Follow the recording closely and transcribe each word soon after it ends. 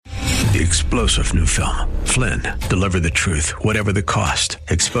the explosive new film, Flynn, Deliver the Truth, Whatever the Cost,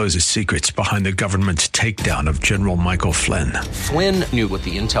 exposes secrets behind the government's takedown of General Michael Flynn. Flynn knew what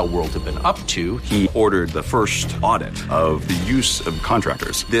the intel world had been up to. He ordered the first audit of the use of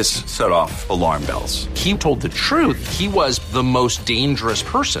contractors. This set off alarm bells. He told the truth. He was the most dangerous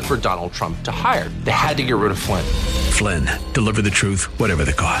person for Donald Trump to hire. They had to get rid of Flynn. Flynn, Deliver the Truth, Whatever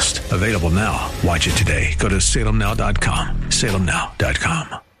the Cost. Available now. Watch it today. Go to salemnow.com.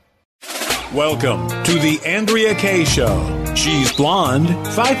 salemnow.com. Welcome to the Andrea Kaye Show. She's blonde,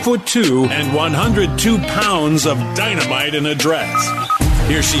 5'2", and 102 pounds of dynamite in a dress.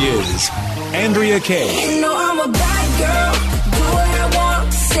 Here she is, Andrea Kaye. You know I'm a bad girl. Do what I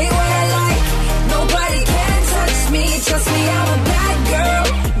want, say what I like. Nobody can touch me. Trust me, I'm a bad girl.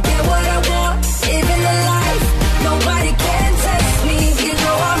 Get what I want, living the life. Nobody can touch me. You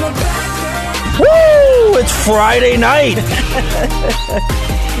know I'm a bad girl. Woo! It's Friday night.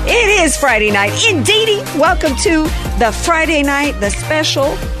 It is Friday night. Indeedy. Welcome to the Friday night, the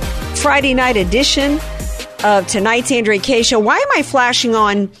special Friday night edition of tonight's Andrea Kaye Show. Why am I flashing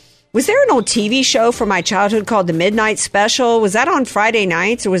on? Was there an old TV show from my childhood called The Midnight Special? Was that on Friday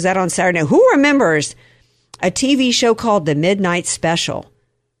nights or was that on Saturday night? Who remembers a TV show called The Midnight Special?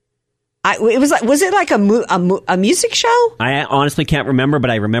 Was it like a music show? I honestly can't remember, but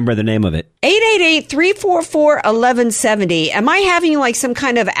I remember the name of it. 888-344-1170. Am I having like some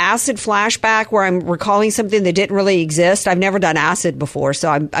kind of acid flashback where I'm recalling something that didn't really exist? I've never done acid before, so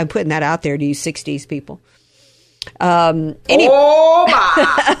I'm putting that out there to you 60s people. Oh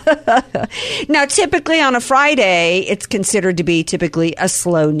my! Now, typically on a Friday, it's considered to be typically a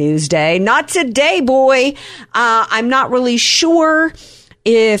slow news day. Not today, boy. I'm not really sure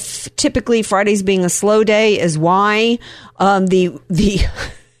if typically Fridays being a slow day is why. I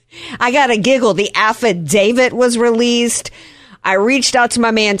gotta giggle. The affidavit was released. I reached out to my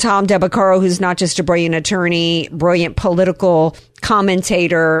man, Tom DeBaccaro, who's not just a brilliant attorney, brilliant political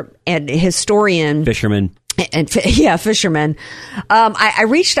commentator and historian. Fisherman. Fisherman. I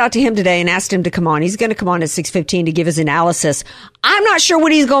reached out to him today and asked him to come on. He's going to come on at 6:15 to give his analysis. I'm not sure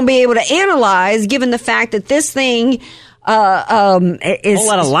what he's going to be able to analyze, given the fact that this thing is a whole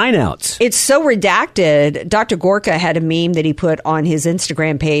lot of lineouts. It's so redacted. Dr. Gorka had a meme that he put on his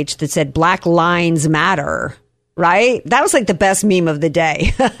Instagram page that said "Black Lines Matter." Right? That was like the best meme of the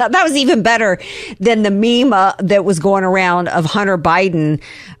day. That was even better than the meme that was going around of Hunter Biden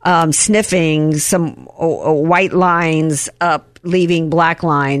sniffing some white lines up, leaving black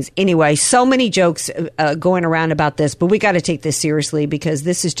lines. Anyway, so many jokes going around about this, but we got to take this seriously because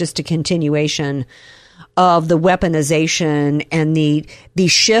this is just a continuation of the weaponization and the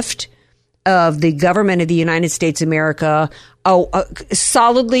shift of the government of the United States of America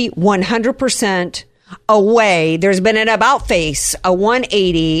solidly 100% away. There's been an about face, a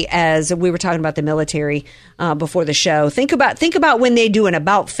 180, as we were talking about the military before the show. Think about when they do an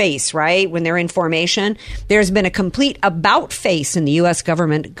about face, right? When they're in formation, there's been a complete about face in the U.S.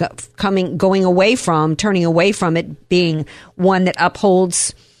 government turning away from it being one that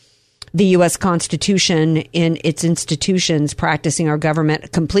upholds the U.S. Constitution in its institutions, practicing our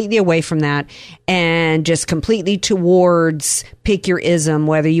government completely away from that and just completely towards pick your ism,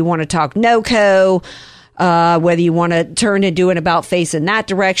 whether you want to talk NOCO, whether you want to turn and do an about face in that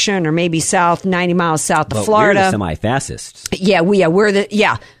direction or maybe 90 miles south of Florida. We're the semi-fascists.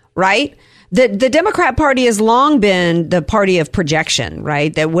 Right? The Democrat Party has long been the party of projection,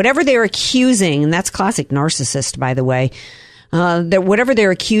 right? That whatever they're accusing, and that's classic narcissist, by the way, that whatever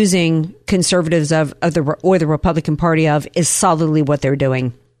they're accusing conservatives of the Republican Party of is solidly what they're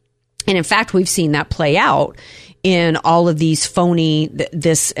doing. And in fact, we've seen that play out in all of these phony,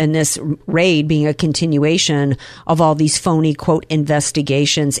 this raid being a continuation of all these phony, quote,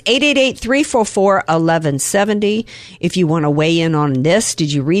 investigations. 888-344-1170. If you want to weigh in on this,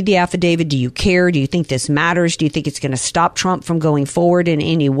 did you read the affidavit? Do you care? Do you think this matters? Do you think it's going to stop Trump from going forward in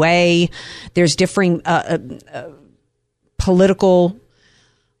any way? There's differing political,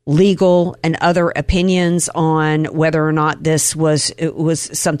 legal, and other opinions on whether or not this was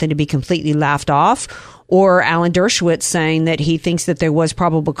something to be completely laughed off, or Alan Dershowitz saying that he thinks that there was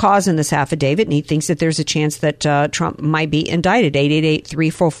probable cause in this affidavit and he thinks that there's a chance that Trump might be indicted.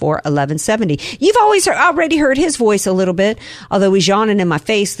 888-344-1170. You've already heard his voice a little bit, although he's yawning in my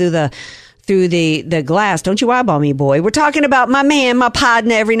face through the glass. Don't you eyeball me, boy. We're talking about my man, my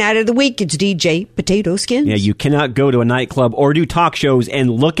partner every night of the week. It's DJ Potato Skins. Yeah, you cannot go to a nightclub or do talk shows and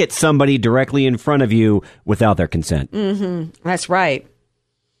look at somebody directly in front of you without their consent. Mm-hmm. That's right.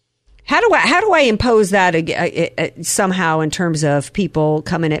 How do I impose that somehow in terms of people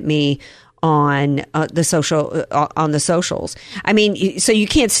coming at me on the socials. I mean, so you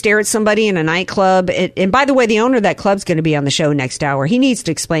can't stare at somebody in a nightclub. And by the way, the owner of that club's going to be on the show next hour. He needs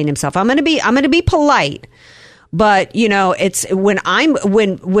to explain himself. I'm going to be polite, but it's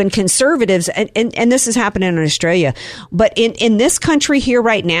when conservatives and this is happening in Australia, but in this country here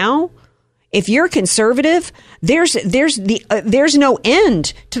right now, if you're conservative, there's no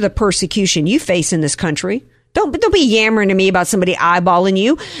end to the persecution you face in this country. Don't be yammering to me about somebody eyeballing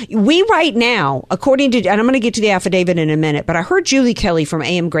you. We right now, according to, and I'm going to get to the affidavit in a minute, but I heard Julie Kelly from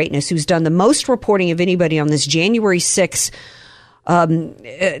AM Greatness, who's done the most reporting of anybody on this January 6th,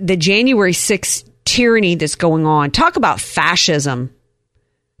 the January 6th tyranny that's going on. Talk about fascism,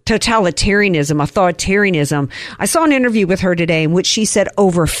 totalitarianism, authoritarianism. I saw an interview with her today in which she said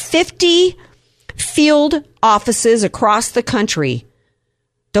over 50 field offices across the country.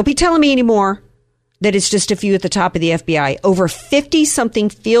 Don't be telling me anymore that it's just a few at the top of the FBI. Over 50-something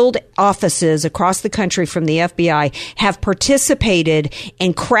field offices across the country from the FBI have participated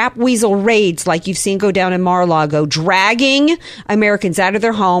in crap weasel raids like you've seen go down in Mar-a-Lago, dragging Americans out of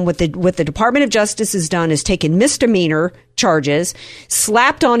their home. What the Department of Justice has done is taken misdemeanor charges,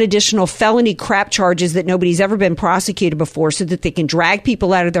 slapped on additional felony crap charges that nobody's ever been prosecuted before so that they can drag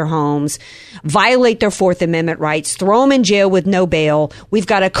people out of their homes, violate their Fourth Amendment rights, throw them in jail with no bail. We've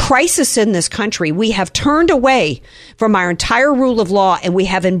got a crisis in this country. We have turned away from our entire rule of law, and we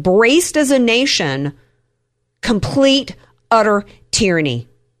have embraced as a nation complete, utter tyranny.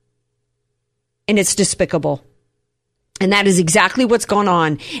 And it's despicable. And that is exactly what's going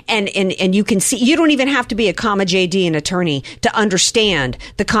on. And you can see, you don't even have to be a comma JD, an attorney, to understand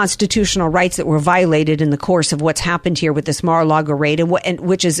the constitutional rights that were violated in the course of what's happened here with this Mar-a-Lago raid, and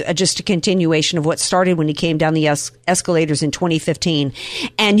which is just a continuation of what started when he came down the escalators in 2015.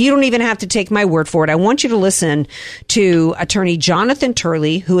 And you don't even have to take my word for it. I want you to listen to attorney Jonathan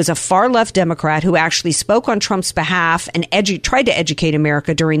Turley, who is a far left Democrat who actually spoke on Trump's behalf and tried to educate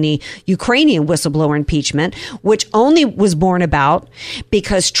America during the Ukrainian whistleblower impeachment, which only was born about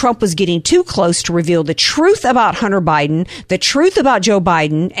because Trump was getting too close to reveal the truth about Hunter Biden, the truth about Joe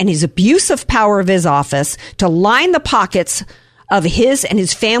Biden and his abuse of power of his office to line the pockets of his and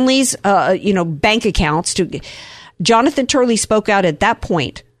his family's, bank accounts. Jonathan Turley spoke out at that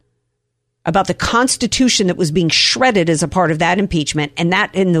point about the Constitution that was being shredded as a part of that impeachment, and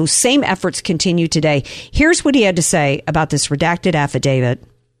those same efforts continue today. Here's what he had to say about this redacted affidavit.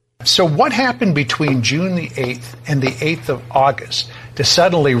 So what happened between June the 8th and the 8th of August to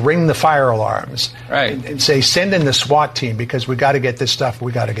suddenly ring the fire alarms and say, send in the SWAT team because we got to get this stuff,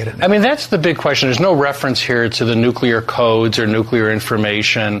 we got to get it now? I mean, that's the big question. There's no reference here to the nuclear codes or nuclear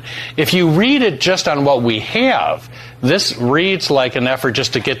information. If you read it just on what we have, this reads like an effort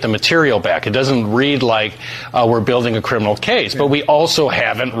just to get the material back. It doesn't read like we're building a criminal case, but we also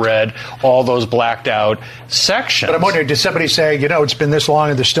haven't read all those blacked out sections. But I'm wondering, did somebody say, it's been this long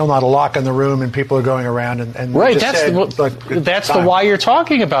and there's still not a lock in the room and people are going around and right, that's the why you're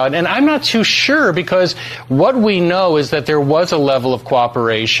talking about. And I'm not too sure because what we know is that there was a level of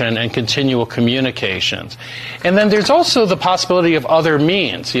cooperation and continual communications. And then there's also the possibility of other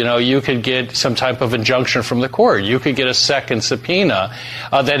means. You could get some type of injunction from the court. You could get a second subpoena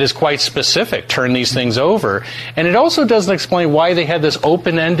that is quite specific, turn these things over. And it also doesn't explain why they had this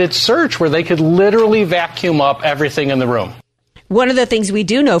open-ended search where they could literally vacuum up everything in the room. One of the things we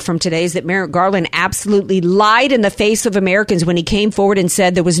do know from today is that Merrick Garland absolutely lied in the face of Americans when he came forward and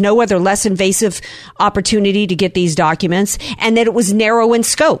said there was no other less invasive opportunity to get these documents and that it was narrow in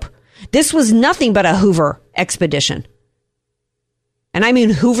scope. This was nothing but a Hoover expedition. And I mean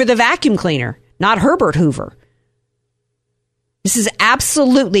Hoover the vacuum cleaner, not Herbert Hoover. This is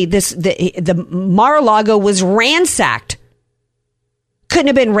absolutely the Mar-a-Lago was ransacked. Couldn't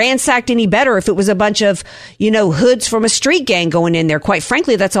have been ransacked any better if it was a bunch of, hoods from a street gang going in there. Quite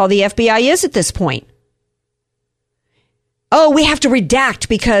frankly, that's all the FBI is at this point. Oh, we have to redact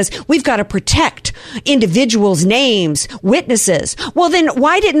because we've got to protect individuals' names, witnesses. Well, then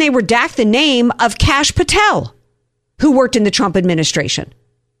why didn't they redact the name of Kash Patel, who worked in the Trump administration?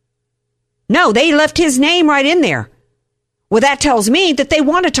 No, they left his name right in there. Well, that tells me that they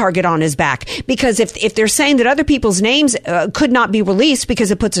want a target on his back, because if they're saying that other people's names could not be released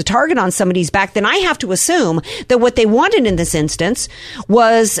because it puts a target on somebody's back, then I have to assume that what they wanted in this instance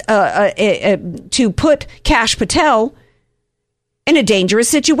was to put Kash Patel in a dangerous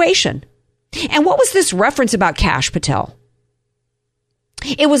situation. And what was this reference about Kash Patel?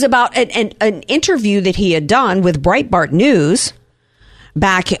 It was about an interview that he had done with Breitbart News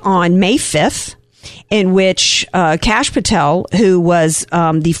back on May 5th. in which Kash Patel, who was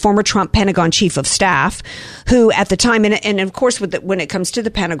the former Trump Pentagon chief of staff, who at the time, and of course, when it comes to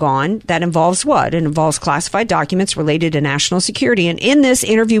the Pentagon, that involves what? It involves classified documents related to national security. And in this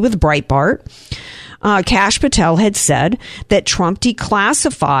interview with Breitbart, Kash Patel had said that Trump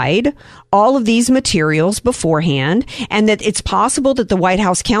declassified all of these materials beforehand, and that it's possible that the White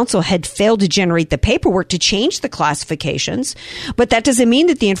House counsel had failed to generate the paperwork to change the classifications, but that doesn't mean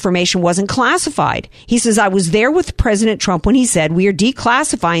that the information wasn't classified. He says, I was there with President Trump when he said, we are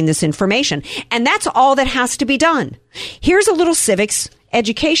declassifying this information, and that's all that has to be done. Here's a little civics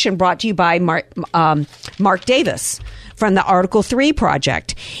education brought to you by Mark Davis from the Article 3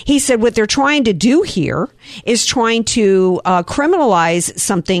 Project. He said what they're trying to do here is trying to criminalize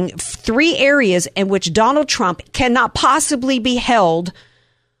something, 3 areas in which Donald Trump cannot possibly be held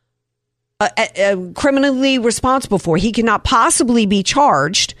criminally responsible for. He cannot possibly be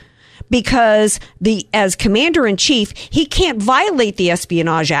charged because as commander-in-chief, he can't violate the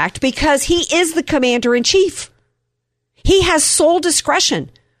Espionage Act because he is the commander-in-chief. He has sole discretion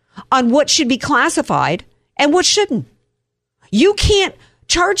on what should be classified and what shouldn't. You can't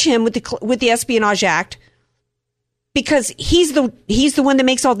charge him with the Espionage Act because he's the one that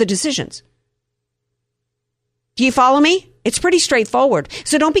makes all the decisions. Do you follow me? It's pretty straightforward.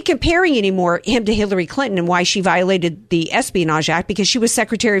 So don't be comparing anymore him to Hillary Clinton and why she violated the Espionage Act because she was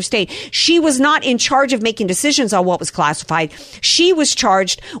Secretary of State. She was not in charge of making decisions on what was classified. She was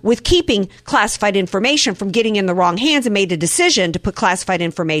charged with keeping classified information from getting in the wrong hands and made a decision to put classified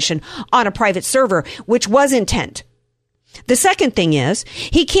information on a private server, which was intent. The second thing is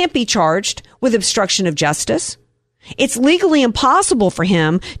he can't be charged with obstruction of justice. It's legally impossible for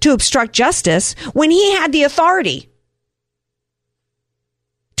him to obstruct justice when he had the authority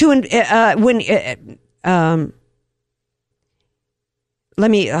to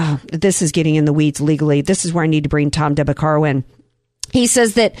this is getting in the weeds legally. This is where I need to bring Tom DeBaccaro in. He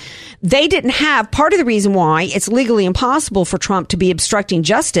says that they didn't have, part of the reason why it's legally impossible for Trump to be obstructing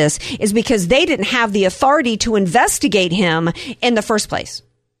justice is because they didn't have the authority to investigate him in the first place.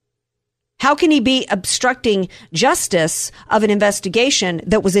 How can he be obstructing justice of an investigation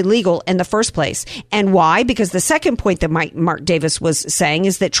that was illegal in the first place? And why? Because the second point that Mark Davis was saying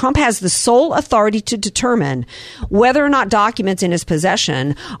is that Trump has the sole authority to determine whether or not documents in his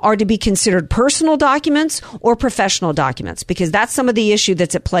possession are to be considered personal documents or professional documents, because that's some of the issue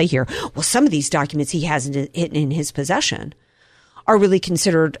that's at play here. Well, some of these documents he has in his possession are really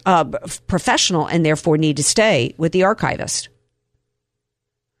considered professional and therefore need to stay with the archivist.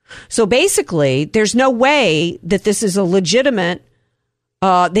 So basically, there's no way that this is a legitimate,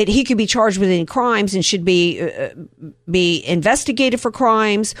 that he could be charged with any crimes and should be investigated for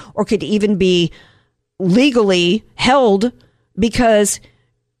crimes or could even be legally held because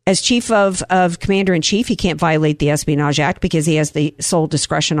as chief of commander-in-chief, he can't violate the Espionage Act because he has the sole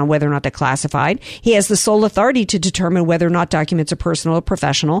discretion on whether or not they're classified. He has the sole authority to determine whether or not documents are personal or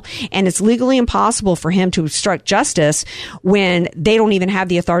professional. And it's legally impossible for him to obstruct justice when they don't even have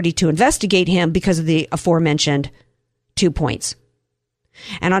the authority to investigate him because of the aforementioned 2 points.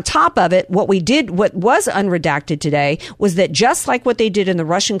 And on top of it, what was unredacted today was that just like what they did in the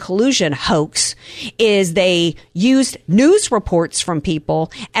Russian collusion hoax is they used news reports from people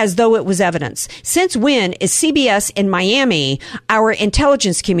as though it was evidence. Since when is CBS in Miami our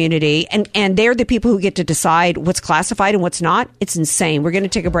intelligence community and they're the people who get to decide what's classified and what's not? It's insane. We're going to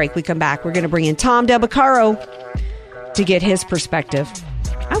take a break. We come back. We're going to bring in Tom DeBaccaro to get his perspective.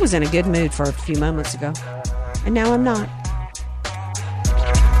 I was in a good mood for a few moments ago, and now I'm not.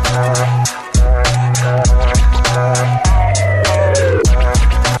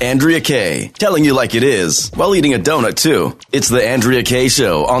 Andrea Kaye, telling you like it is, while eating a donut, too. It's the Andrea Kaye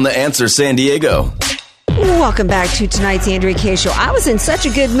Show on The Answer San Diego. Welcome back to tonight's Andrea Kaye Show. I was in such a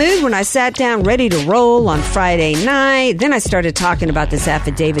good mood when I sat down ready to roll on Friday night. Then I started talking about this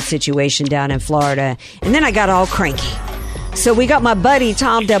affidavit situation down in Florida, and then I got all cranky. So we got my buddy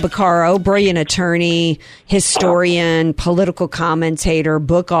Tom DeBaccaro, brilliant attorney, historian, political commentator,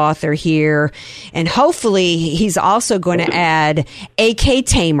 book author here. And hopefully he's also going to add AK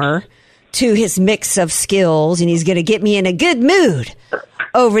Tamer to his mix of skills. And he's going to get me in a good mood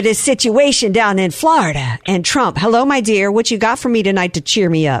over this situation down in Florida and Trump. Hello, my dear. What you got for me tonight to cheer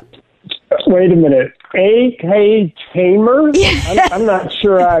me up? Wait a minute. AK Tamer? Yeah. I'm not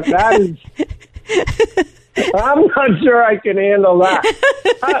sure that is... I'm not sure I can handle that.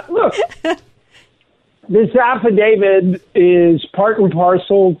 Look, this affidavit is part and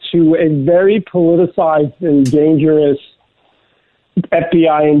parcel to a very politicized and dangerous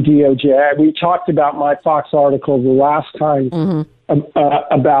FBI and DOJ. We talked about my Fox article the last time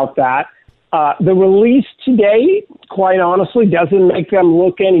about that. The release today, quite honestly, doesn't make them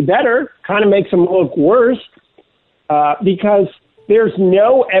look any better. Kind of makes them look worse because there's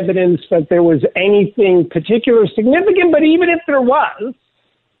no evidence that there was anything particular significant. But even if there was,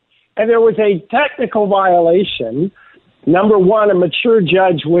 and there was a technical violation, number one, a mature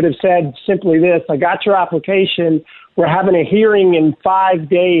judge would have said simply this: I got your application. We're having a hearing in 5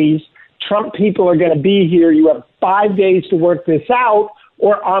 days. Trump people are going to be here. You have 5 days to work this out,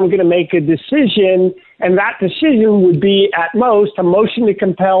 or I'm going to make a decision. And that decision would be, at most, a motion to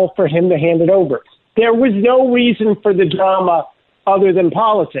compel for him to hand it over. There was no reason for the drama other than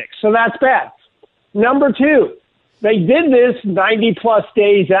politics. So that's bad. Number two, they did this 90-plus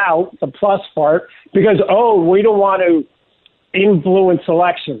days out, the plus part, because, we don't want to influence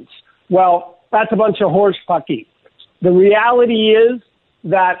elections. Well, that's a bunch of horse pucky. The reality is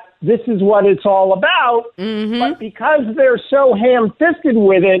that this is what it's all about, but because they're so ham-fisted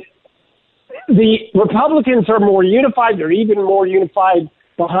with it, the Republicans are more unified. They're even more unified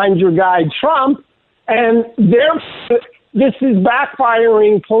behind your guy, Trump, and this is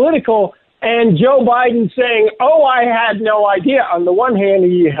backfiring political. And Joe Biden saying, I had no idea. On the one hand,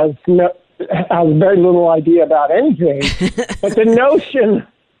 he has very little idea about anything. But the notion,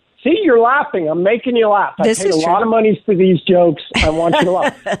 see, you're laughing. I'm making you laugh. I paid a lot of money for these jokes. I want you to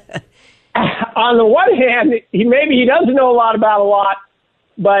laugh. On the one hand, he doesn't know a lot about a lot.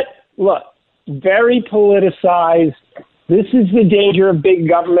 But look, very politicized. This is the danger of big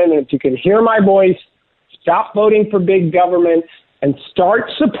government. And if you can hear my voice, stop voting for big government and start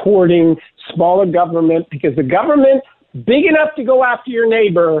supporting smaller government, because the government big enough to go after your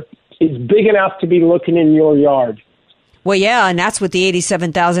neighbor is big enough to be looking in your yard. Well, yeah, and that's what the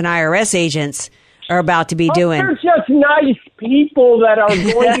 87,000 IRS agents are about to be doing. They're just nice people that are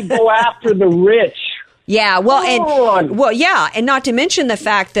going to go after the rich. Yeah, and not to mention the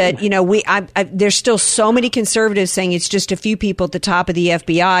fact that there's still so many conservatives saying it's just a few people at the top of the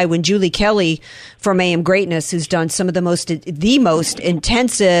FBI. When Julie Kelly from AM Greatness, who's done some of the most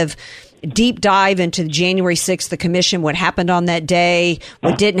intensive deep dive into January 6th, the commission, what happened on that day,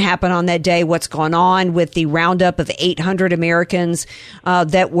 what didn't happen on that day, what's gone on with the roundup of 800 Americans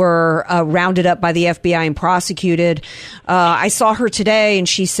that were rounded up by the FBI and prosecuted. I saw her today, and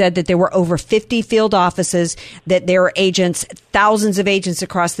she said that there were over 50 field offices, that there are agents, thousands of agents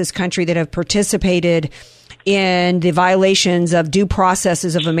across this country that have participated in the violations of due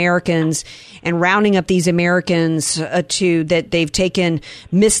processes of Americans, and rounding up these Americans that they've taken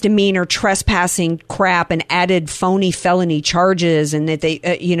misdemeanor trespassing crap and added phony felony charges, and that they,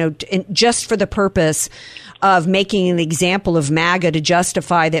 just for the purpose of making an example of MAGA to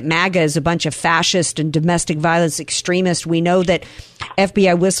justify that MAGA is a bunch of fascist and domestic violence extremists. We know that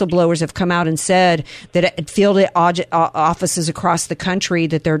FBI whistleblowers have come out and said that at field offices across the country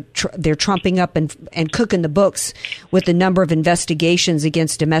that they're trumping up and cooking the books with the number of investigations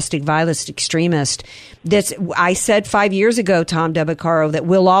against domestic violence extremists. I said 5 years ago, Tom Debicaro, that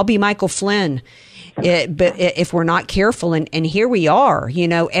we'll all be Michael Flynn. But if we're not careful, and here we are,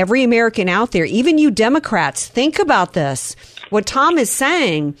 every American out there, even you Democrats, think about this. What Tom is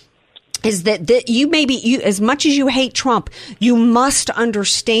saying is that you as much as you hate Trump, you must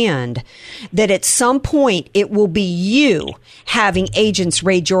understand that at some point it will be you having agents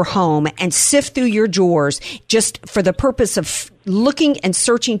raid your home and sift through your drawers just for the purpose of looking and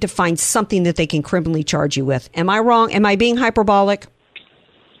searching to find something that they can criminally charge you with. Am I wrong? Am I being hyperbolic?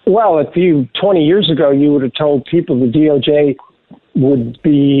 Well, 20 years ago, you would have told people the DOJ would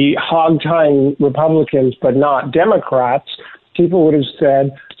be hog-tying Republicans but not Democrats, people would have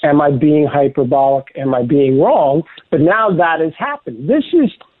said, am I being hyperbolic? Am I being wrong? But now that has happened. This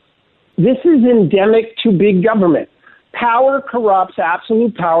is endemic to big government. Power corrupts.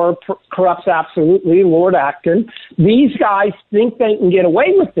 Absolute power corrupts absolutely. Lord Acton. These guys think they can get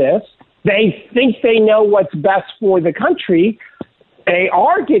away with this. They think they know what's best for the country. They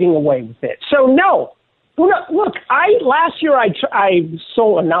are getting away with it. So, no. Look, a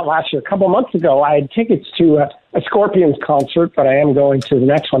couple months ago, I had tickets to a Scorpions concert, but I am going to the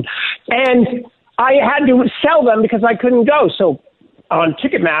next one. And I had to sell them because I couldn't go. So on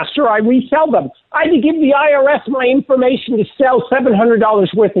Ticketmaster, I resell them. I had to give the IRS my information to sell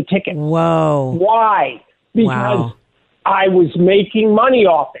 $700 worth of tickets. Whoa. Why? Because I was making money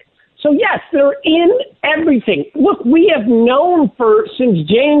off it. So, yes, they're in everything. Look, we have known since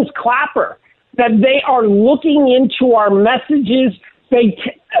James Clapper that they are looking into our messages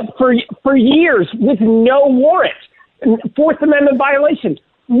for years with no warrant. Fourth Amendment violations.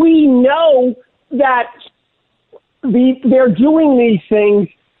 We know that they're doing these things,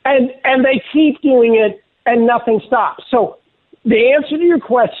 and they keep doing it, and nothing stops. So the answer to your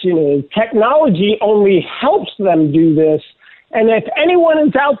question is technology only helps them do this. And if anyone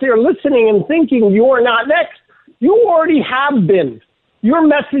is out there listening and thinking you're not next, you already have been. Your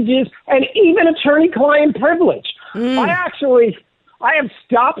messages and even attorney-client privilege. I have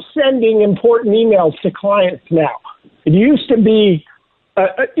stopped sending important emails to clients now. It used to be,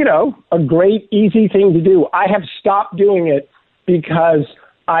 a great, easy thing to do. I have stopped doing it because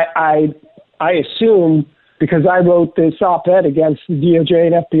I assume, because I wrote this op-ed against the DOJ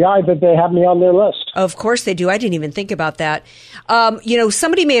and FBI, that they have me on their list. Of course they do. I didn't even think about that.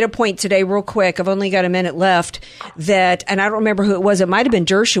 Somebody made a point today real quick. I've only got a minute left that, and I don't remember who it was. It might have been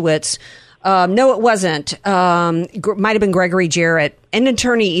Dershowitz. No, it wasn't. Might have been Gregory Jarrett, an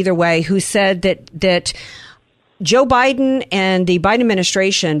attorney either way, who said that Joe Biden and the Biden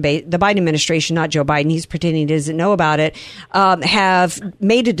administration, not Joe Biden, he's pretending he doesn't know about it, have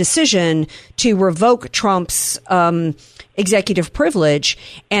made a decision to revoke Trump's executive privilege,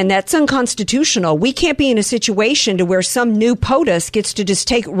 and that's unconstitutional. We can't be in a situation to where some new POTUS gets to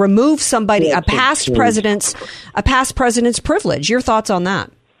just remove somebody, a past president's privilege. Your thoughts on that?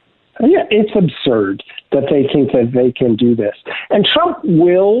 Yeah, it's absurd that they think that they can do this. And Trump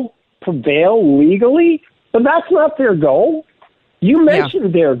will prevail legally, but that's not their goal. You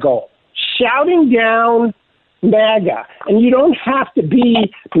mentioned their goal, shouting down MAGA. And you don't have to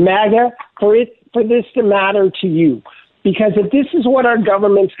be MAGA for this to matter to you. Because if this is what our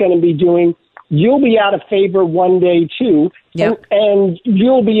government's going to be doing, you'll be out of favor one day too, and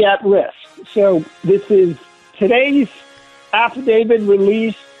you'll be at risk. So this is today's affidavit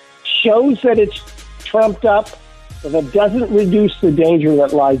release shows that it's trumped up, but it doesn't reduce the danger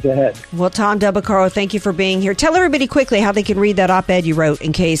that lies ahead. Well, Tom Del Beccaro, thank you for being here. Tell everybody quickly how they can read that op-ed you wrote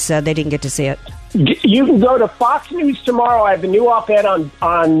in case they didn't get to see it. You can go to Fox News tomorrow. I have a new op-ed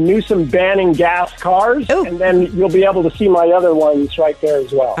on Newsom banning gas cars, and then you'll be able to see my other ones right there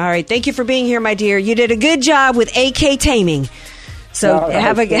as well. All right. Thank you for being here, my dear. You did a good job with AK taming. So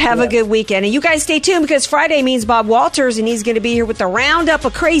have a good weekend. And you guys stay tuned because Friday means Bob Walters, and he's going to be here with the roundup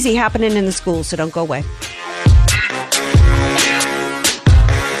of crazy happening in the schools. So don't go away.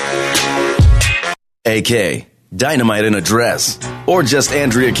 AK, Dynamite in a Dress, or just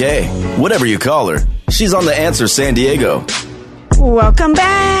Andrea K. Whatever you call her, she's on The Answer San Diego. Welcome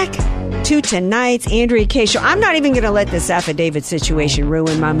back to tonight's Andrea K. Show. I'm not even going to let this affidavit situation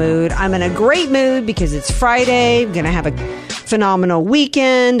ruin my mood. I'm in a great mood because it's Friday. I'm going to have a phenomenal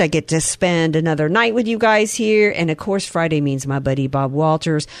weekend. I get to spend another night with you guys here. And of course, Friday means my buddy Bob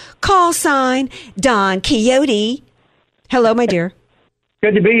Walters. Call sign Don Quixote. Hello, my dear.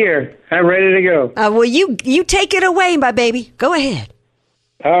 Good to be here. I'm ready to go. Well, you take it away, my baby. Go ahead.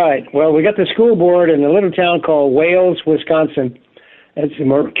 All right. Well, we got the school board in a little town called Wales, Wisconsin. It's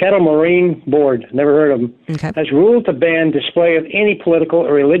the Kettle Marine Board. Never heard of them. Okay. Has ruled to ban display of any political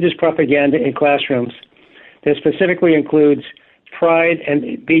or religious propaganda in classrooms. This specifically includes Pride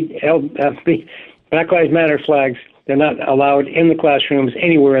and Black Lives Matter flags. They're not allowed in the classrooms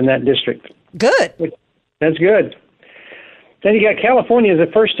anywhere in that district. Good. That's good. Then you got California as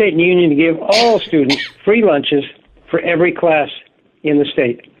the first state in the union to give all students free lunches for every class in the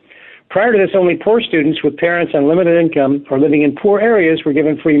state. Prior to this, only poor students with parents on limited income or living in poor areas were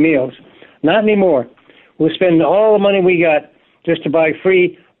given free meals. Not anymore. We'll spend all the money we got just to buy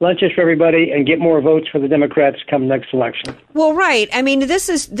free lunches for everybody and get more votes for the Democrats come next election. Well, right. I mean, this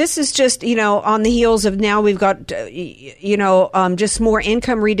is just, on the heels of now we've got, just more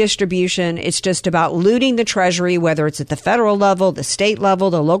income redistribution. It's just about looting the Treasury, whether it's at the federal level, the state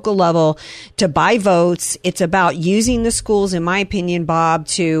level, the local level, to buy votes. It's about using the schools, in my opinion, Bob,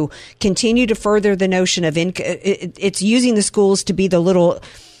 to continue to further the notion of it's using the schools to be the little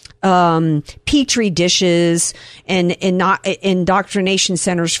petri dishes and not indoctrination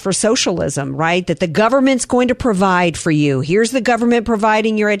centers for socialism, right? That the government's going to provide for you. Here's the government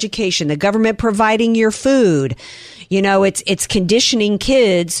providing your education, the government providing your food. It's conditioning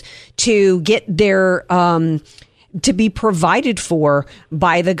kids to get their, to be provided for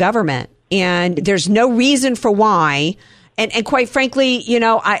by the government. And there's no reason for why. And quite frankly,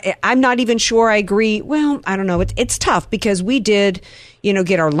 I'm not even sure I agree. Well, I don't know. It's tough because we did,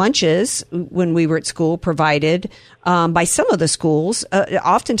 get our lunches when we were at school provided by some of the schools.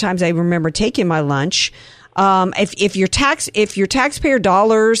 Oftentimes I remember taking my lunch. If your taxpayer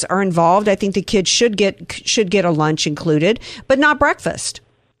dollars are involved, I think the kids should get a lunch included, but not breakfast.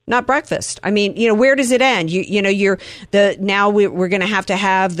 Not breakfast. I mean, where does it end? Now we're going to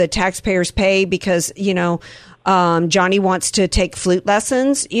have the taxpayers pay because, Johnny wants to take flute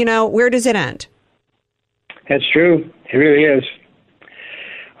lessons. Where does it end? That's true. It really is.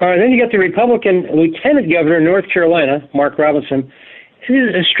 All right, then you got the Republican Lieutenant Governor of North Carolina, Mark Robinson. This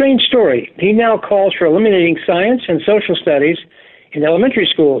is a strange story. He now calls for eliminating science and social studies in elementary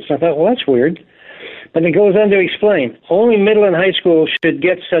schools. I thought, well, that's weird. But it goes on to explain, only middle and high school should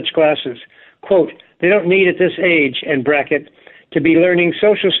get such classes. Quote, they don't need at this age, and bracket, to be learning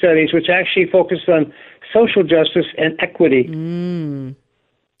social studies, which actually focus on social justice and equity.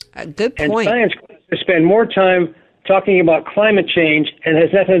 A good point. And science classes spend more time talking about climate change and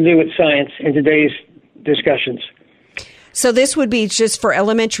has nothing to do with science in today's discussions. So this would be just for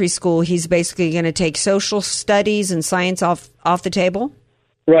elementary school. He's basically going to take social studies and science off the table?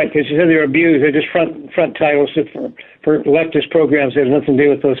 Right, because you said they're abused. They're just front titles for leftist programs that have nothing to do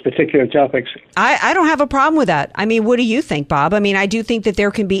with those particular topics. I don't have a problem with that. I mean, what do you think, Bob? I mean, I do think that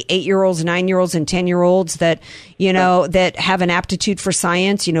there can be 8-year-olds, 9-year-olds, and 10-year-olds that, that have an aptitude for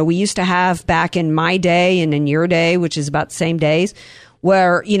science. We used to have back in my day and in your day, which is about the same days,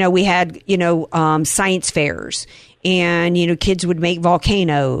 where, we had, science fairs. And, kids would make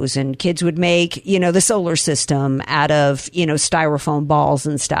volcanoes and kids would make, the solar system out of, styrofoam balls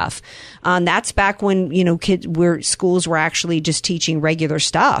and stuff. That's back when, schools were actually just teaching regular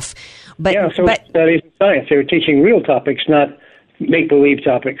stuff. But, studies and science. They were teaching real topics, not make-believe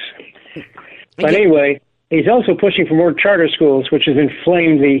topics. But anyway, he's also pushing for more charter schools, which has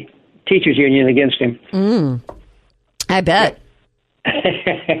inflamed the teachers union against him. I bet. All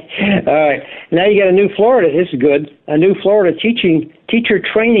right. Now you got a new Florida. This is good. A new Florida teacher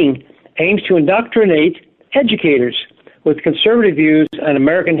training aims to indoctrinate educators with conservative views on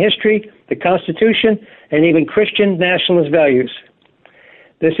American history, the Constitution, and even Christian nationalist values.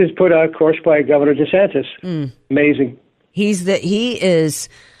 This is put out, of course, by Governor DeSantis. Amazing. He is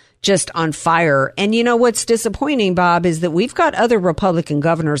just on fire. And what's disappointing, Bob, is that we've got other Republican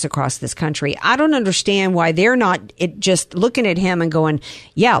governors across this country. I don't understand why they're not just looking at him and going,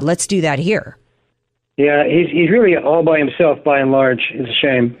 yeah, let's do that here. Yeah, he's really all by himself, by and large. It's a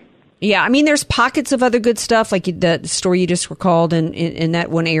shame. Yeah, I mean, there's pockets of other good stuff, like the story you just recalled in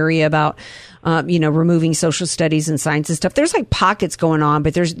that one area about, removing social studies and science and stuff. There's like pockets going on,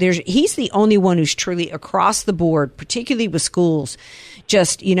 but he's the only one who's truly across the board, particularly with schools.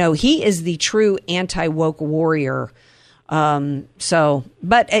 Just, he is the true anti-woke warrior. I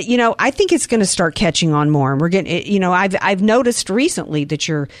think it's going to start catching on more. And we're getting, I've noticed recently that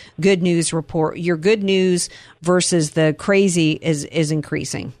your good news versus the crazy is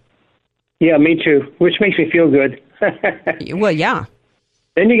increasing. Yeah, me too, which makes me feel good. Well, yeah.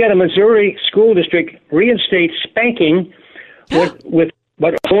 Then you got a Missouri school district reinstate spanking but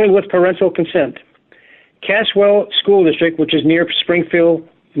only with parental consent. Caswell School District, which is near Springfield,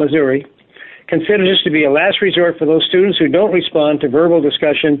 Missouri, considers this to be a last resort for those students who don't respond to verbal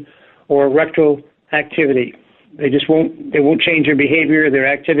discussion or rectal activity. They won't change their behavior, their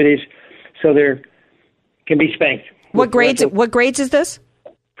activities, so they can be spanked. What grades is this?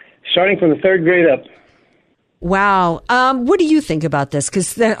 Starting from the 3rd grade up. Wow. What do you think about this?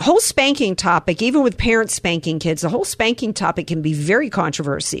 Because the whole spanking topic, even with parents spanking kids, the whole spanking topic can be very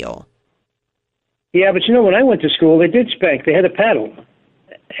controversial. Yeah, but when I went to school, they did spank. They had a paddle.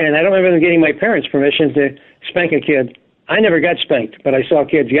 And I don't remember them getting my parents' permission to spank a kid. I never got spanked, but I saw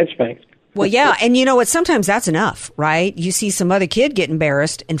kids get spanked. Well, yeah, and you know what? Sometimes that's enough, right? You see some other kid get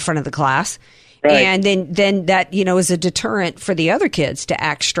embarrassed in front of the class, right. And then that, is a deterrent for the other kids to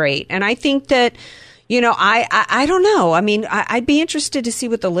act straight. And I think that, I don't know. I mean, I'd be interested to see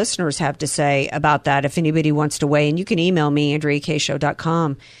what the listeners have to say about that if anybody wants to weigh in. You can email me,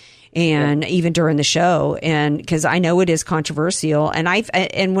 AndreaKShow.com. And even during the show, and because I know it is controversial, and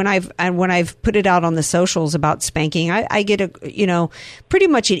when I've put it out on the socials about spanking, I get pretty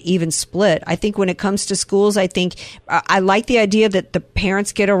much an even split. I think when it comes to schools, I think I like the idea that the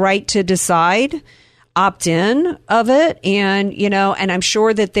parents get a right to decide, opt in of it, and and I'm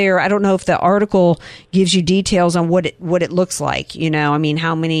sure that I don't know if the article gives you details on what it looks like. I mean,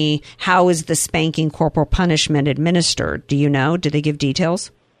 how is the spanking corporal punishment administered? Do you know? Do they give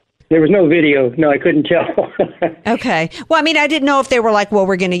details? There was no video. No, I couldn't tell. Okay. Well, I mean, I didn't know if they were like, well,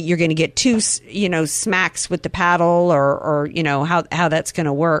 you're going to get 2, smacks with the paddle or how that's going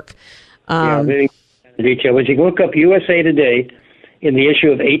to work. Yeah, they didn't give detail, but you can look up USA Today in the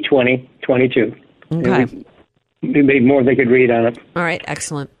issue of 8/20/22. Okay. We made more they could read on it. All right.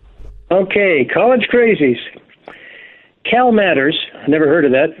 Excellent. Okay. College crazies. Cal Matters, I never heard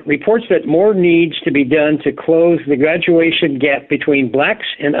of that, reports that more needs to be done to close the graduation gap between blacks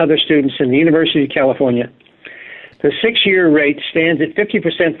and other students in the University of California. The 6-year rate stands at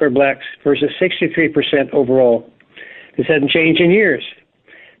 50% for blacks versus 63% overall. This hasn't changed in years.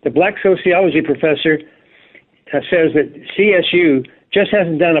 The black sociology professor says that CSU just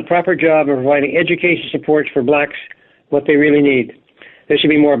hasn't done a proper job of providing education supports for blacks, what they really need. There should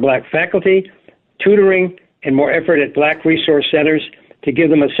be more black faculty, tutoring, and more effort at black resource centers to give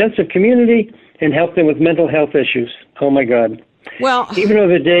them a sense of community and help them with mental health issues. Oh, my God. Well, even though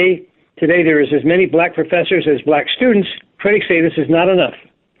today there is as many black professors as black students, critics say this is not enough.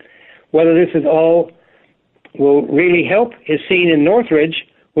 Whether this is all will really help is seen in Northridge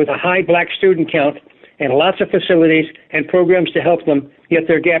with a high black student count and lots of facilities and programs to help them, yet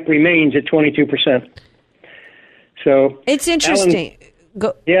their gap remains at 22%. So it's interesting.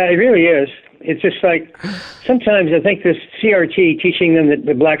 Yeah, it really is. It's just like sometimes I think this CRT teaching them that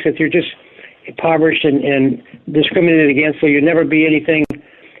the blacks that they're just impoverished and discriminated against, so you'll never be anything,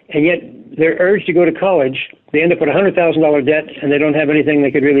 and yet they're urged to go to college. They end up with a $100,000 debt, and they don't have anything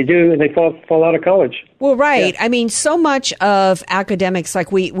they could really do, and they fall out of college. Well, right. Yeah. I mean, so much of academics, like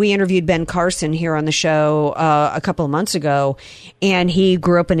we interviewed Ben Carson here on the show a couple of months ago, and he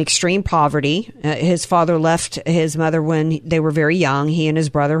grew up in extreme poverty. His father left his mother when they were very young. He and his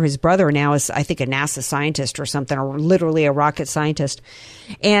brother now is, I think, a NASA scientist or something, or literally a rocket scientist.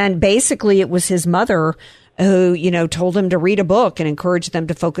 And basically, it was his mother who, told them to read a book and encouraged them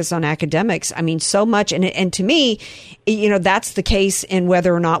to focus on academics. I mean, so much. And to me, that's the case in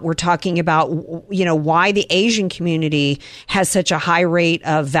whether or not we're talking about, why the Asian community has such a high rate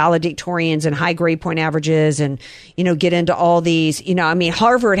of valedictorians and high grade point averages and, get into all these,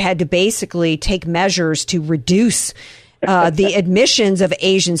 Harvard had to basically take measures to reduce the admissions of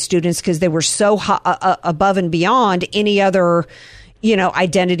Asian students because they were so above and beyond any other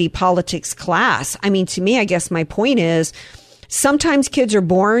identity politics class. I mean, to me, I guess my point is sometimes kids are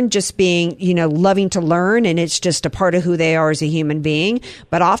born just being, loving to learn, and it's just a part of who they are as a human being.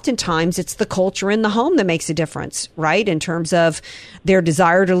 But oftentimes it's the culture in the home that makes a difference, right? In terms of their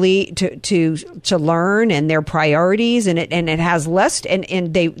desire to learn and their priorities. And it has less,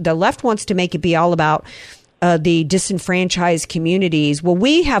 and the left wants to make it be all about the disenfranchised communities. Well,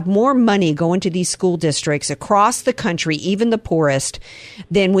 we have more money going to these school districts across the country, even the poorest,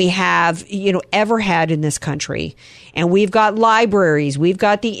 than we have, ever had in this country. And we've got libraries, we've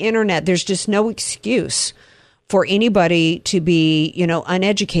got the internet. There's just no excuse for anybody to be,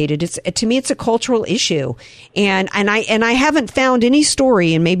 uneducated. To me, it's a cultural issue. And I haven't found any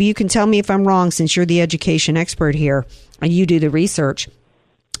story, and maybe you can tell me if I'm wrong since you're the education expert here and you do the research.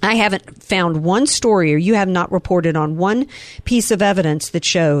 I haven't found one story, or you have not reported on one piece of evidence that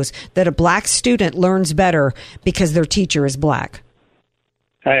shows that a black student learns better because their teacher is black.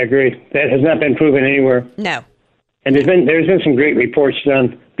 I agree. That has not been proven anywhere. No. And there's been some great reports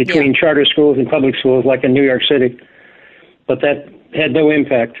done between charter schools and public schools, like in New York City, but that had no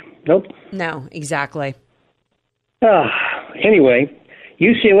impact. Nope. No, exactly. Anyway,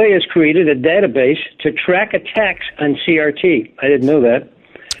 UCLA has created a database to track attacks on CRT. I didn't know that.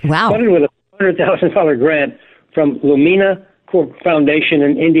 Wow. Funded with a $100,000 grant from Lumina Foundation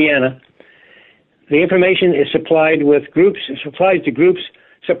in Indiana. The information is supplied to groups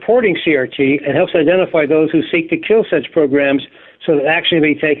supporting CRT and helps identify those who seek to kill such programs so that action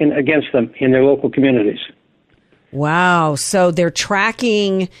can be taken against them in their local communities. Wow. So they're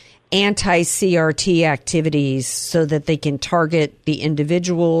tracking anti-CRT activities so that they can target the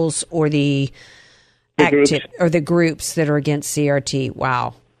individuals or the groups that are against CRT.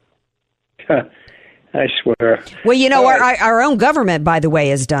 Wow. I swear. Well, our own government, by the way,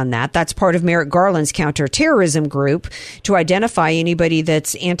 has done that. That's part of Merrick Garland's counterterrorism group to identify anybody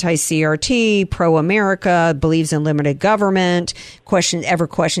that's anti-CRT, pro-America, believes in limited government, questions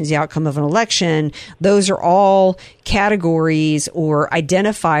the outcome of an election. Those are all categories or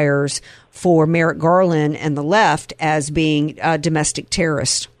identifiers for Merrick Garland and the left as being domestic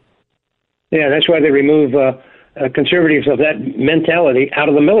terrorists. Yeah, that's why they remove conservatives of that mentality out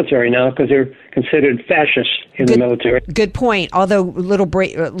of the military now, because they're considered fascists in the military. Good point. Although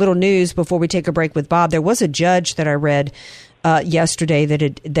little news before we take a break with Bob, there was a judge that I read yesterday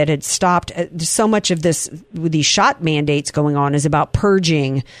that had stopped so much of this with these shot mandates going on is about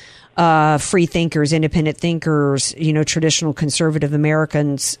purging free thinkers, independent thinkers, traditional conservative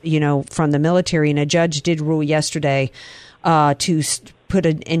Americans, from the military. And a judge did rule yesterday to put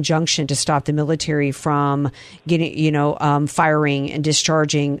an injunction to stop the military from getting, firing and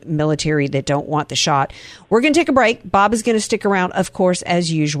discharging military that don't want the shot. We're going to take a break. Bob is going to stick around, of course, as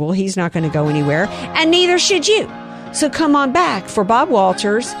usual. He's not going to go anywhere, and neither should you. So come on back for Bob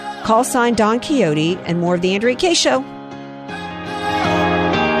Walters, call sign Don Quixote, and more of the Andrea Kaye Show.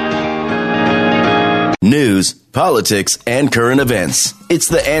 News, politics, and current events. It's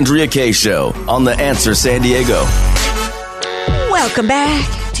the Andrea Kaye Show on The Answer San Diego. Welcome back.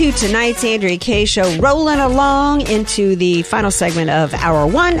 to tonight's Andrea Kaye Show, rolling along into the final segment of hour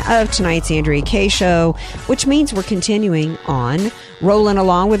one of tonight's Andrea Kaye Show, which means we're continuing on rolling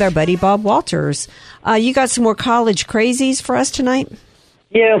along with our buddy Bob Walters. You got some more college crazies for us tonight?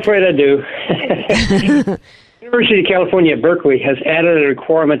 Yeah, I'm afraid I do. University of California at Berkeley has added a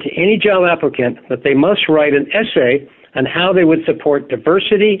requirement to any job applicant that they must write an essay on how they would support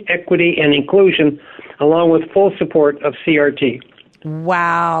diversity, equity, and inclusion, along with full support of CRT.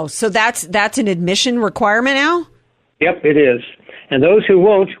 Wow. So that's an admission requirement now? Yep, it is. And those who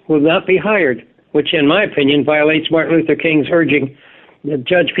won't will not be hired, which in my opinion violates Martin Luther King's urging to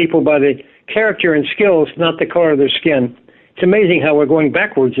judge people by the character and skills, not the color of their skin. It's amazing how we're going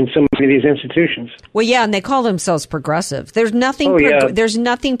backwards in so many of these institutions. Well, yeah, and they call themselves progressive. There's nothing there's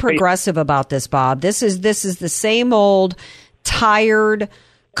nothing progressive about this, Bob. This is the same old tired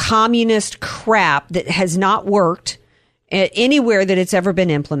communist crap that has not worked anywhere that it's ever been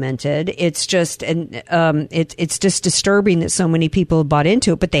implemented. It's just it's just disturbing that so many people have bought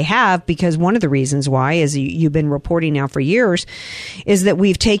into it, but they have, because one of the reasons why, as you've been reporting now for years, is that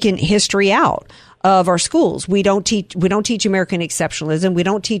we've taken history out of our schools. We don't teach American exceptionalism. We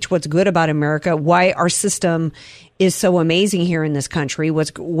don't teach what's good about America, why our system is so amazing here in this country,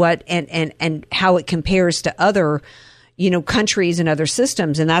 and how it compares to other countries and other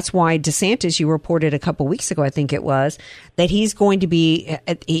systems. And that's why DeSantis, you reported a couple weeks ago, I think it was, that he's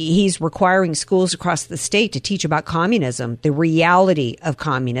requiring schools across the state to teach about communism, the reality of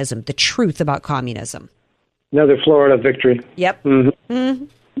communism, the truth about communism. Another Florida victory. Yep. Mm-hmm. Mm-hmm.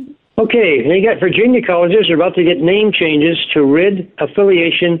 Okay, now you got Virginia colleges are about to get name changes to rid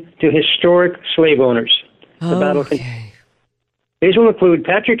affiliation to historic slave owners. The battle continues. These will include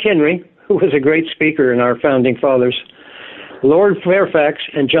Patrick Henry, who was a great speaker in our founding fathers, Lord Fairfax,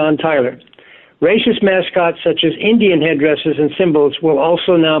 and John Tyler. Racist mascots such as Indian headdresses and symbols will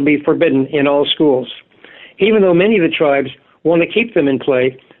also now be forbidden in all schools, even though many of the tribes want to keep them in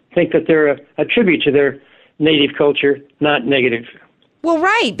play, think that they're a tribute to their native culture, not negative. Well,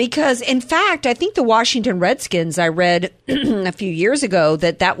 right, because in fact, I think the Washington Redskins, I read a few years ago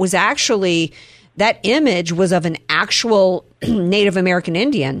that was actually, that image was of an actual Native American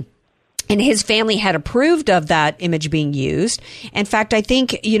Indian. And his family had approved of that image being used. In fact, I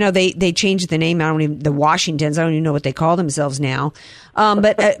think, they changed the name. The Washingtons, I don't even know what they call themselves now.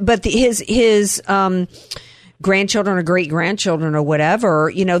 But his grandchildren or great grandchildren or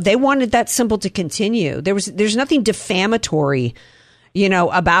whatever, they wanted that symbol to continue. There's nothing defamatory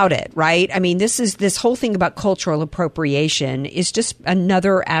about it, right? I mean, this whole thing about cultural appropriation is just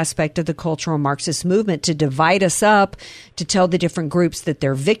another aspect of the cultural Marxist movement to divide us up, to tell the different groups that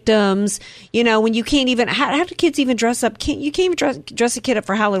they're victims. When you can't even, how do kids even dress up? You can't even dress a kid up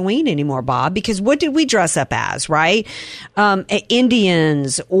for Halloween anymore, Bob, because what did we dress up as, right?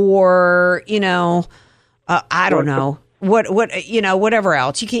 Indians or, I don't know, whatever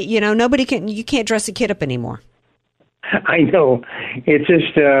else. You can't, you can't dress a kid up anymore. I know. It's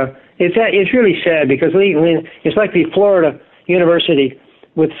just, it's really sad because it's like the Florida University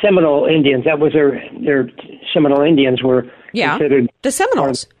with Seminole Indians. That was their Seminole Indians were considered the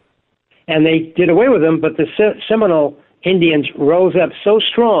Seminoles. And they did away with them, but the Seminole Indians rose up so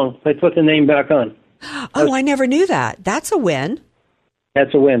strong, they put the name back on. Oh, I never knew that. That's a win.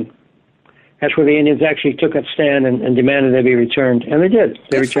 That's a win. That's where the Indians actually took a stand and demanded they be returned. And they did.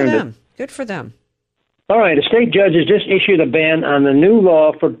 They returned it. Good for them. All right, a state judge has just issued a ban on the new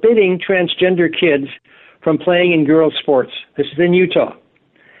law forbidding transgender kids from playing in girls' sports. This is in Utah.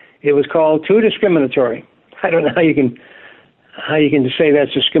 It was called too discriminatory. I don't know how you can say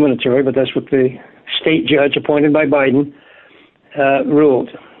that's discriminatory, but that's what the state judge appointed by Biden ruled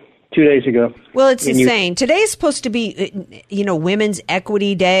 2 days ago. Well, it's insane. Today is supposed to be, Women's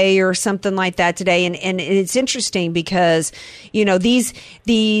Equity Day or something like that today. And it's interesting because, these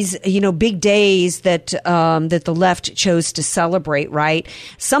big days that the left chose to celebrate, right?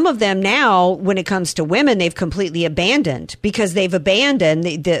 Some of them now, when it comes to women, they've completely abandoned because they've abandoned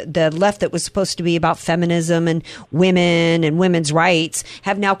the left that was supposed to be about feminism and women and women's rights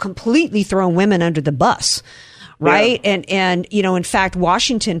have now completely thrown women under the bus. Right. Yeah. And, in fact,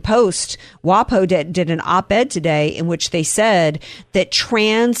 Washington Post, WAPO did an op-ed today in which they said that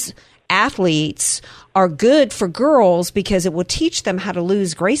trans athletes are good for girls because it will teach them how to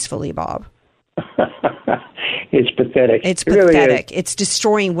lose gracefully, Bob. It's pathetic. It's pathetic. Really, it's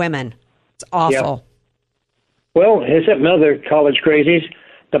destroying women. It's awful. Yeah. Well, here's some other college crazies.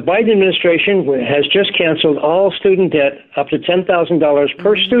 The Biden administration has just canceled all student debt up to $10,000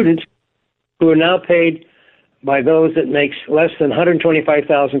 per student who are now paid by those that makes less than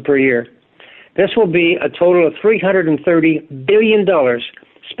 $125,000 per year. This will be a total of $330 billion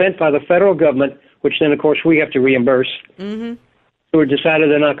spent by the federal government, which then, of course, we have to reimburse, Mm-hmm. who decided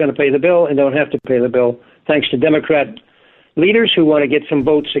they're not going to pay the bill and don't have to pay the bill, thanks to Democrat leaders who want to get some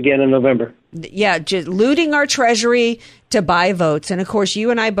votes again in November. Yeah, just looting our treasury to buy votes. And of course,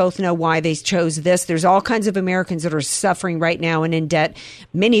 you and I both know why they chose this. There's all kinds of Americans that are suffering right now and in debt,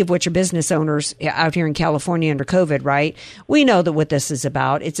 many of which are business owners out here in California under COVID, right? We know that what this is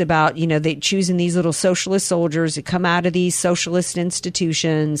about. It's about, they choosing these little socialist soldiers that come out of these socialist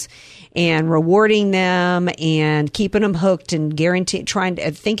institutions and rewarding them and keeping them hooked and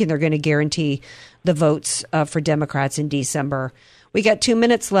thinking they're going to guarantee the votes for Democrats in December. We got 2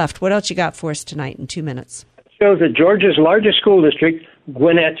 minutes left. What else you got for us tonight in 2 minutes? Shows that Georgia's largest school district,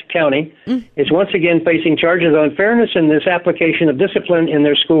 Gwinnett County, is once again facing charges of unfairness in this application of discipline in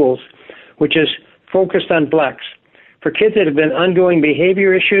their schools, which is focused on blacks. For kids that have been ongoing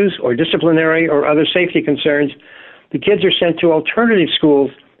behavior issues or disciplinary or other safety concerns, the kids are sent to alternative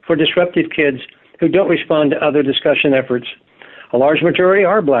schools for disruptive kids who don't respond to other discussion efforts. A large majority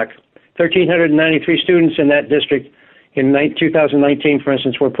are black. 1,393 students in that district in 2019, for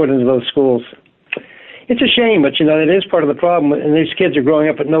instance, were put into those schools. It's a shame, but it is part of the problem. And these kids are growing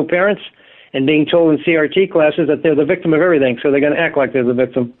up with no parents and being told in CRT classes that they're the victim of everything, so they're going to act like they're the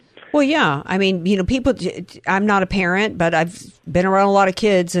victim. Well, yeah. I mean, people, I'm not a parent, but I've been around a lot of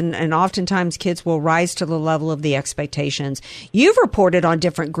kids, and oftentimes kids will rise to the level of the expectations. You've reported on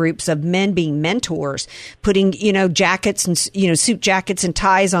different groups of men being mentors, putting, jackets and, suit jackets and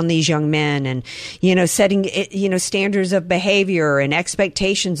ties on these young men and, setting, standards of behavior and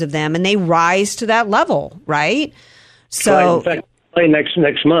expectations of them, and they rise to that level, right? So, right. In fact,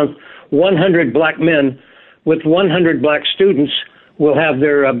 next month, 100 black men with 100 black students will have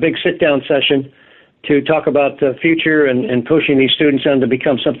their big sit-down session to talk about the future and pushing these students on to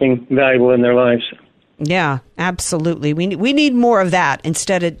become something valuable in their lives. Yeah, absolutely. We need more of that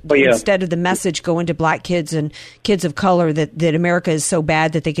instead of the message going to black kids and kids of color that America is so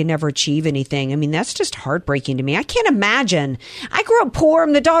bad that they can never achieve anything. I mean, that's just heartbreaking to me. I can't imagine. I grew up poor.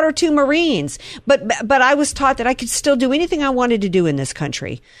 I'm the daughter of 2 Marines, but I was taught that I could still do anything I wanted to do in this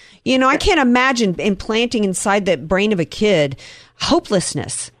country. I can't imagine implanting inside the brain of a kid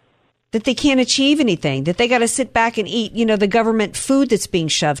hopelessness, that they can't achieve anything, that they got to sit back and eat, the government food that's being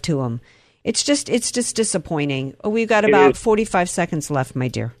shoved to them. It's just disappointing. We've got about 45 seconds left, my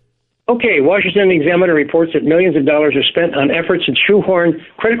dear. Okay, Washington Examiner reports that millions of dollars are spent on efforts to shoehorn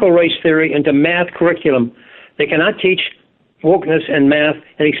critical race theory into math curriculum. They cannot teach wokeness and math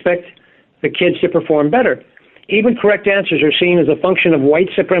and expect the kids to perform better. Even correct answers are seen as a function of white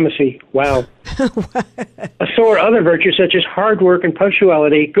supremacy. Wow. So are other virtues such as hard work and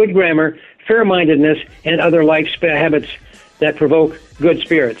punctuality, good grammar, fair-mindedness, and other life habits that provoke good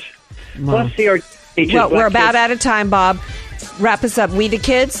spirits. Wow. Plus, CRT teaches well, we're about kids. out of time, Bob. Wrap us up.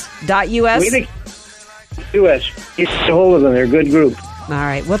 WeTheKids.us. We the US. Get a hold of them. They're a good group. All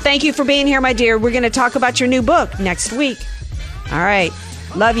right. Well, thank you for being here, my dear. We're going to talk about your new book next week. All right.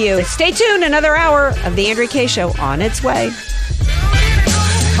 Love you. Stay tuned. Another hour of The Andrea Kaye Show on its way.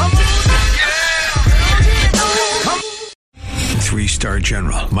 Three-star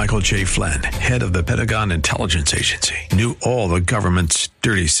General Michael J. Flynn, head of the Pentagon Intelligence Agency, knew all the government's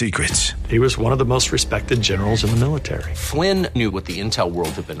dirty secrets. He was one of the most respected generals in the military. Flynn knew what the intel world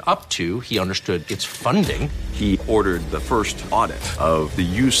had been up to. He understood its funding. He ordered the first audit of the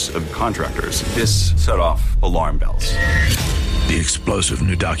use of contractors. This set off alarm bells. The explosive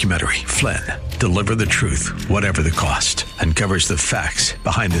new documentary, Flynn, Deliver the Truth, Whatever the Cost, uncovers the facts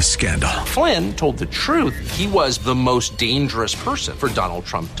behind this scandal. Flynn told the truth. He was the most dangerous person for Donald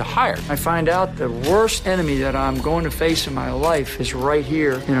Trump to hire. I find out the worst enemy that I'm going to face in my life is right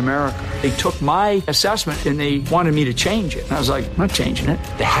here in America. They took my assessment and they wanted me to change it. And I was like, I'm not changing it.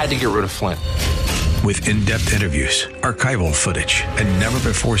 They had to get rid of Flynn. With in-depth interviews, archival footage, and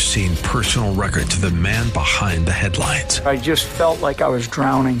never-before-seen personal records of the man behind the headlines. I just felt like I was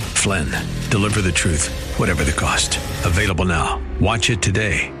drowning. Flynn, Deliver the Truth, Whatever the Cost. Available now. Watch it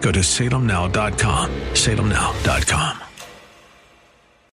today. Go to salemnow.com. salemnow.com.